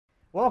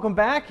Welcome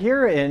back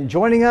here, and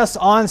joining us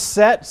on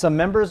set, some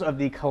members of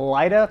the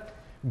Kalida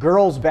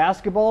Girls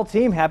basketball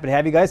team. Happy to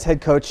have you guys. Head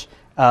coach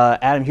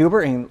Adam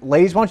Huber. And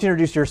ladies, why don't you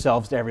introduce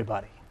yourselves to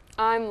everybody?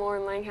 I'm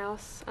Lauren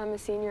Langhouse. I'm a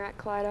senior at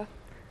Kalida.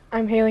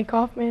 I'm Haley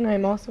Kaufman.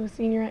 I'm also a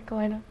senior at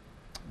Kalida.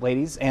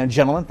 Ladies and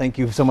gentlemen, thank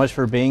you so much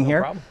for being here.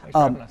 No problem. Thanks for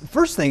having us.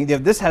 First thing,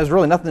 this has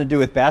really nothing to do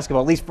with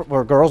basketball, at least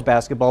for girls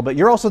basketball, but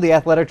you're also the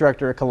athletic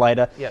director at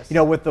Kalida. Yes. You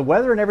know, with the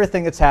weather and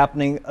everything that's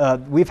happening,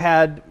 we've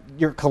had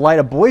your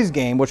Kalida boys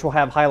game, which we'll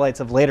have highlights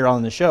of later on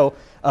in the show,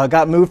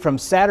 got moved from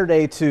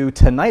Saturday to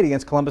tonight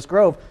against Columbus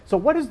Grove. So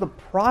what is the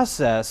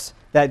process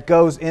that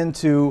goes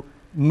into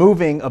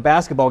moving a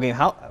basketball game?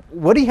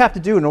 What do you have to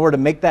do in order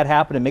to make that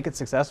happen and make it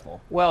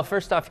successful? Well,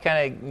 first off,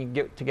 you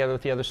get together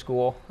with the other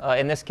school.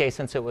 In this case,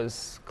 since it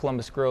was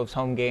Columbus Grove's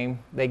home game,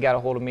 they got a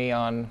hold of me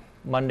on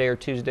Monday or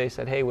Tuesday,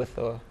 said, hey, with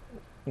the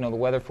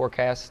weather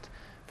forecast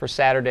for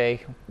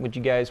Saturday,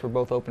 we're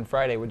both open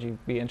Friday, would you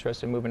be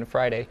interested in moving to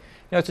Friday?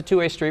 It's a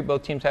two-way street,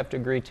 both teams have to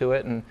agree to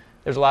it, and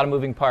there's a lot of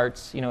moving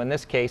parts. In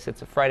this case,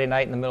 it's a Friday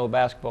night in the middle of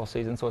basketball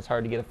season, so it's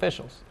hard to get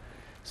officials.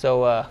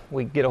 So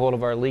we get a hold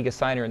of our league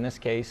assigner in this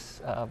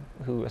case,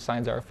 who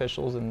assigns our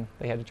officials, and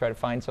they had to try to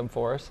find some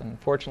for us. And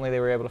fortunately,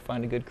 they were able to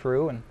find a good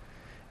crew, and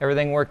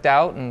everything worked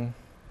out, and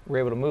we were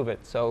able to move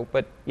it. So,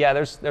 but yeah,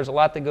 there's a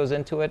lot that goes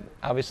into it.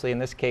 Obviously, in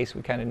this case,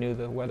 we kind of knew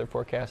the weather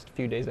forecast a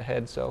few days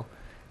ahead, so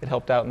it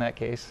helped out in that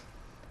case.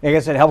 I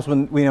guess it helps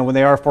when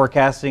they are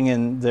forecasting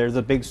and there's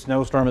a big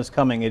snowstorm is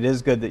coming. It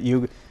is good that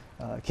you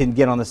can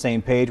get on the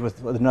same page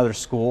with another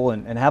school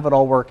and have it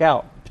all work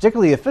out.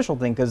 Particularly the official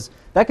thing, because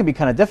that can be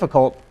kind of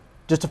difficult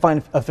just to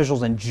find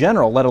officials in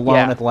general, let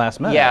alone at the last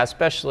minute. Yeah,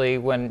 especially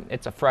when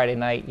it's a Friday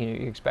night.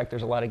 You expect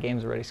there's a lot of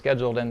games already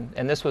scheduled,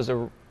 and this was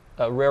a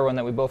rare one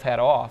that we both had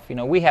off.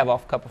 We have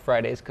off a couple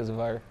Fridays because of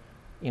our,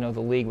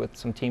 the league with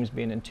some teams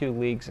being in two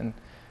leagues,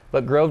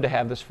 but Grove to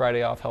have this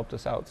Friday off helped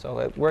us out. So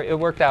it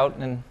worked out,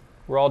 and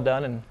we're all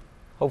done, and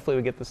hopefully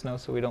we get the snow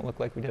so we don't look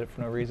like we did it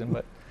for no reason,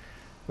 but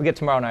we get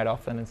tomorrow night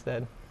off then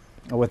instead.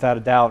 Without a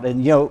doubt.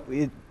 And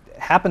it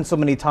happens so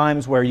many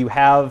times where you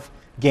have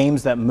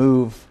games that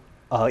move,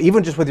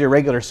 even just with your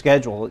regular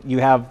schedule. You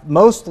have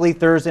mostly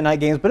Thursday night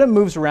games, but it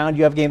moves around.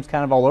 You have games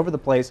kind of all over the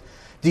place.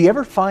 Do you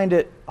ever find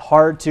it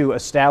hard to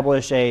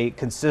establish a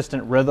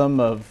consistent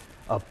rhythm of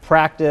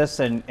practice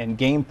and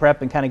game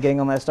prep and kind of getting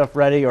on that stuff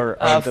ready, or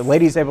are the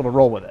ladies able to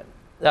roll with it?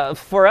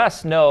 For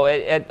us, no.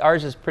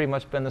 Ours has pretty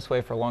much been this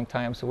way for a long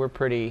time, so we're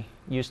pretty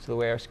used to the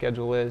way our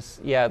schedule is.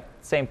 Yeah,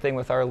 same thing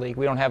with our league.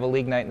 We don't have a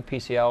league night in the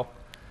PCL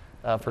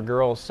for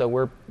girls,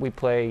 so we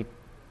play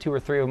 2 or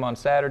 3 of them on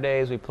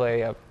Saturdays. We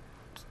play a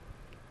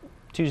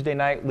Tuesday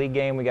night league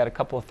game. We got a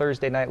couple of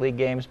Thursday night league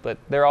games, but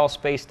they're all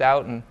spaced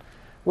out, and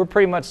we're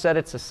pretty much set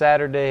it's a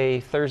Saturday,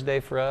 Thursday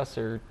for us,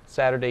 or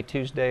Saturday,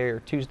 Tuesday,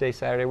 or Tuesday,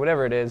 Saturday,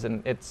 whatever it is,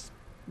 and it's,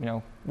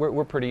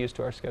 we're pretty used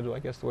to our schedule, I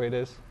guess, the way it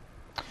is.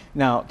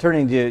 Now,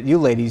 turning to you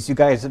ladies, you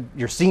guys,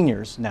 you're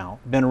seniors now,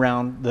 been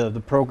around the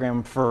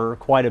program for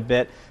quite a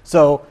bit.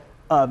 So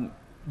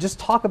just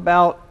talk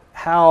about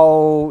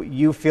how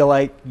you feel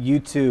like you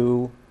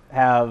two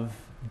have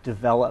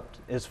developed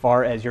as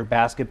far as your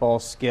basketball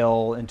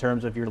skill in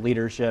terms of your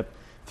leadership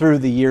through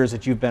the years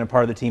that you've been a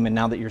part of the team and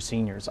now that you're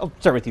seniors. I'll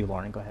start with you,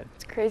 Lauren. Go ahead.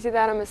 It's crazy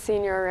that I'm a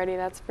senior already,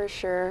 that's for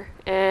sure.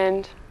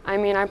 And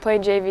I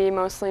played JV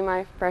mostly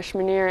my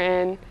freshman year,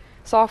 and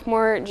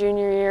sophomore,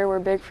 junior year were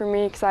big for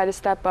me because I had to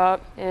step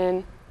up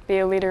and be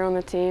a leader on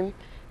the team.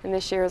 And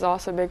this year was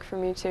also big for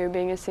me too,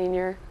 being a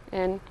senior.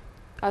 And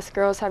us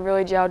girls have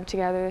really gelled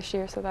together this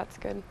year, so that's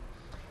good.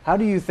 How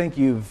do you think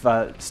you've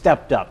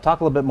stepped up?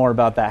 Talk a little bit more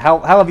about that. How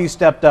have you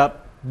stepped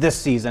up this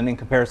season in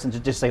comparison to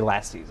just say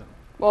last season?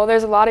 Well,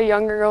 there's a lot of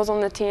younger girls on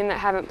the team that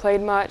haven't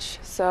played much,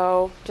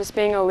 so just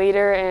being a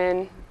leader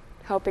and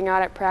helping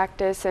out at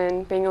practice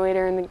and being a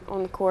leader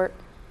on the court.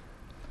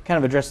 Kind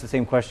of address the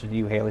same question to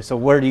you, Haley. So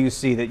where do you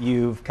see that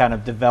you've kind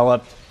of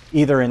developed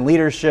either in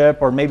leadership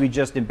or maybe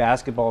just in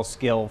basketball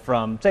skill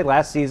from, say,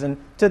 last season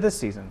to this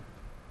season?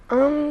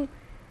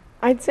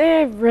 I'd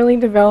say I've really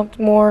developed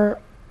more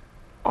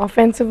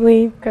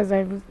offensively because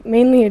I was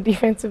mainly a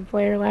defensive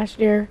player last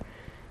year,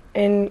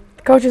 and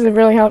the coaches have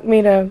really helped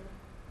me to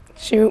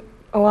shoot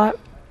a lot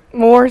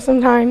more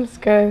sometimes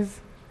because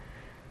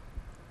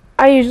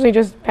I usually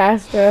just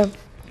pass to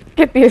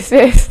get the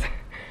assist.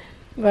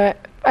 But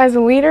as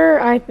a leader,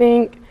 I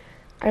think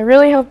I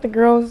really help the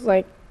girls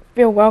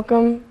feel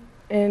welcome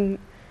and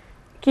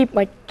keep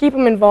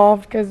them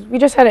involved because we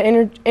just had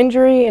an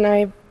injury, and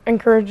I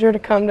encouraged her to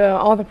come to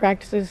all the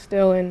practices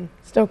still and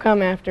still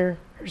come after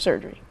her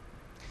surgery.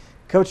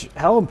 Coach,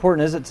 how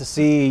important is it to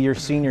see your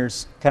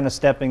seniors kind of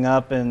stepping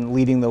up and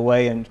leading the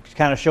way and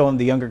kind of showing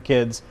the younger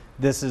kids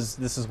this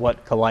is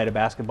what Kalida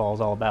basketball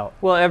is all about?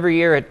 Well, every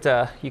year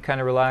you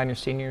kind of rely on your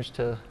seniors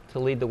to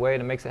lead the way,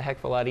 and it makes it a heck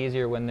of a lot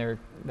easier when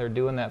they're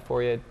doing that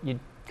for you. You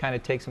kind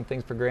of take some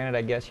things for granted,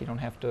 I guess. You don't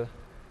have to,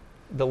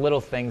 the little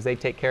things they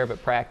take care of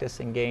at practice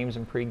and games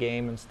and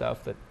pregame and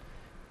stuff that,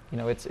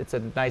 it's a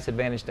nice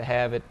advantage to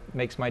have. It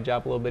makes my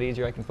job a little bit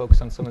easier. I can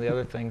focus on some of the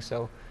other things.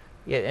 So,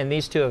 yeah, and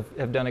these two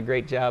have done a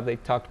great job. They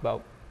talked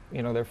about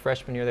their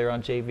freshman year they were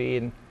on JV,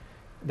 and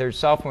their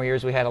sophomore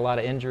years we had a lot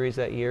of injuries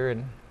that year,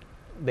 and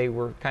they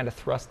were kind of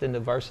thrust into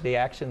varsity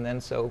action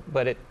then. So,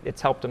 but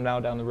it's helped them now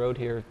down the road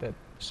here. That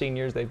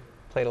seniors, they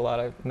played a lot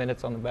of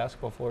minutes on the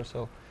basketball floor.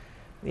 So,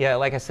 yeah,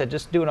 like I said,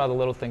 just doing all the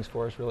little things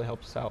for us really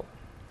helps us out.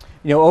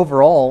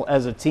 Overall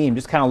as a team,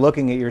 just kind of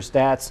looking at your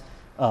stats,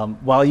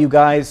 while you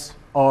guys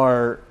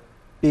are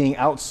being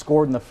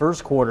outscored in the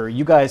first quarter,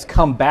 you guys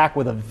come back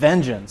with a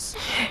vengeance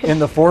in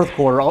the fourth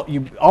quarter,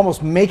 you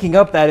almost making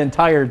up that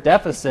entire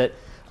deficit.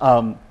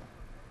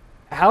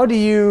 How do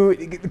you,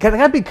 because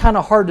that'd be kind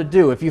of hard to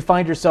do if you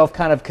find yourself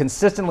kind of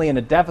consistently in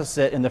a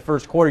deficit in the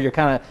first quarter, you're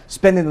kind of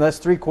spending the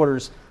last 3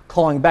 quarters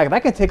clawing back.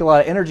 That can take a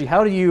lot of energy. How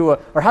are you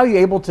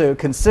able to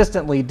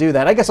consistently do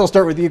that? I guess I'll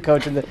start with you,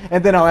 Coach, and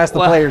then I'll ask the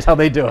players how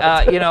they do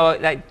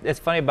it. It's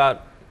funny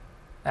about,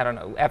 I don't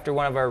know, after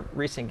one of our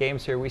recent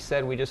games here, we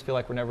said we just feel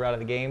like we're never out of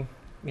the game.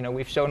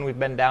 We've shown we've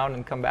been down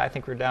and come back. I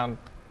think we're down,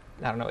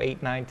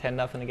 8, 9,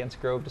 10-0 against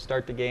Grove to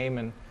start the game.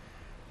 And,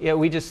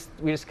 we just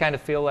kind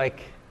of feel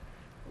like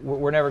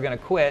we're never going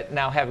to quit.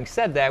 Now, having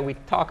said that, we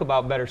talk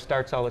about better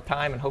starts all the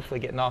time and hopefully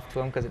getting off to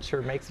them, because it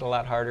sure makes it a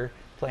lot harder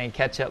playing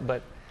catch-up.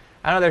 But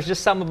I don't know, there's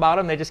just something about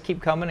them. They just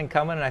keep coming and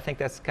coming, and I think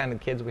that's the kind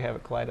of kids we have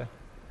at Kalida.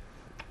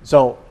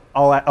 So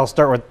I'll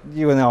start with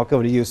you, and then I'll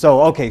go to you.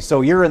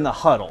 So you're in the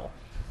huddle,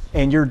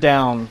 and you're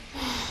down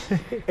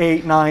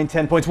 8, 9,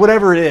 10 points,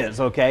 whatever it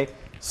is, okay?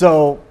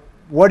 So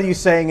what are you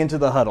saying into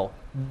the huddle?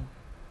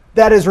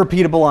 That is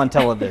repeatable on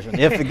television,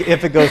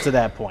 if it goes to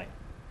that point.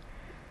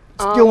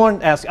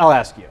 I'll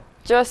ask you.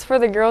 Just for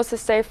the girls to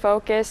stay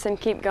focused and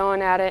keep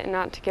going at it and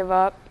not to give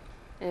up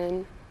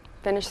and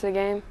finish the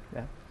game.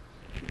 Yeah.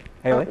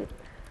 Haley?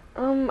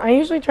 I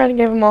usually try to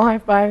give them all high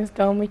fives,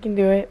 tell them we can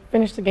do it,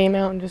 finish the game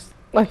out, and just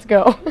let's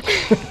go.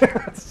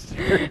 That's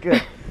very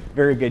good.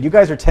 Very good. You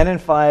guys are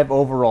 10-5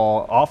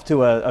 overall, off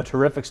to a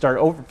terrific start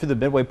over to the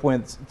midway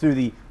point, through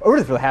the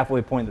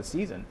halfway point of the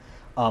season.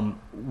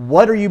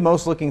 What are you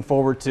most looking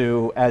forward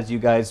to as you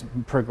guys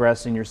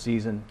progress in your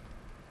season?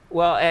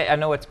 Well, I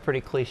know it's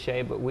pretty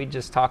cliche, but we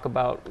just talk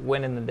about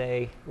winning the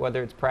day,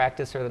 whether it's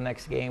practice or the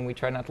next game. We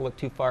try not to look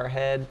too far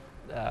ahead,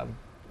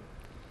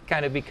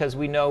 kind of because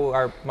we know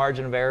our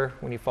margin of error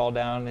when you fall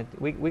down.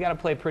 We got to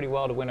play pretty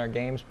well to win our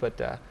games,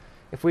 but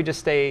if we just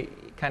stay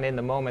kind of in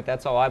the moment,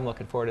 that's all I'm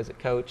looking for as a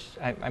coach.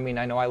 I mean,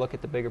 I know I look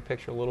at the bigger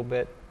picture a little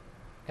bit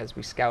as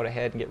we scout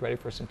ahead and get ready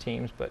for some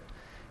teams, but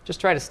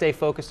just try to stay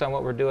focused on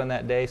what we're doing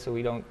that day so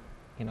we don't,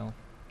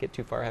 get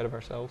too far ahead of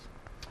ourselves.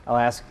 I'll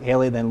ask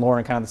Haley, then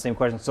Lauren, kind of the same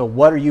question. So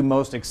what are you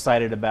most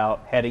excited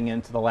about heading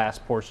into the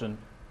last portion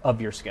of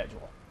your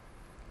schedule?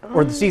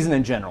 Or the season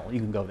in general? You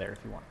can go there if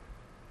you want.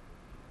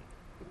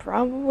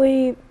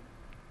 Probably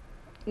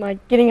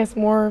getting us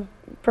more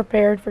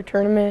prepared for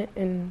tournament,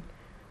 and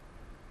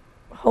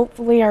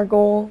hopefully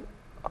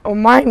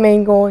my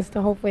main goal is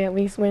to hopefully at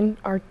least win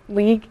our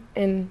league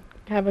and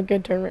have a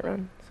good tournament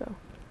run. So,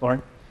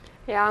 Lauren?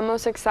 Yeah, I'm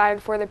most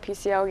excited for the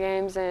PCL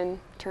games and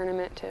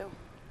tournament too.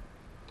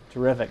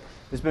 Terrific.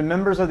 There's been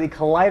members of the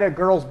Kalida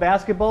Girls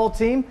basketball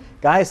team.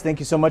 Guys, thank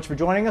you so much for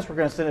joining us. We're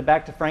going to send it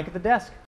back to Frank at the desk.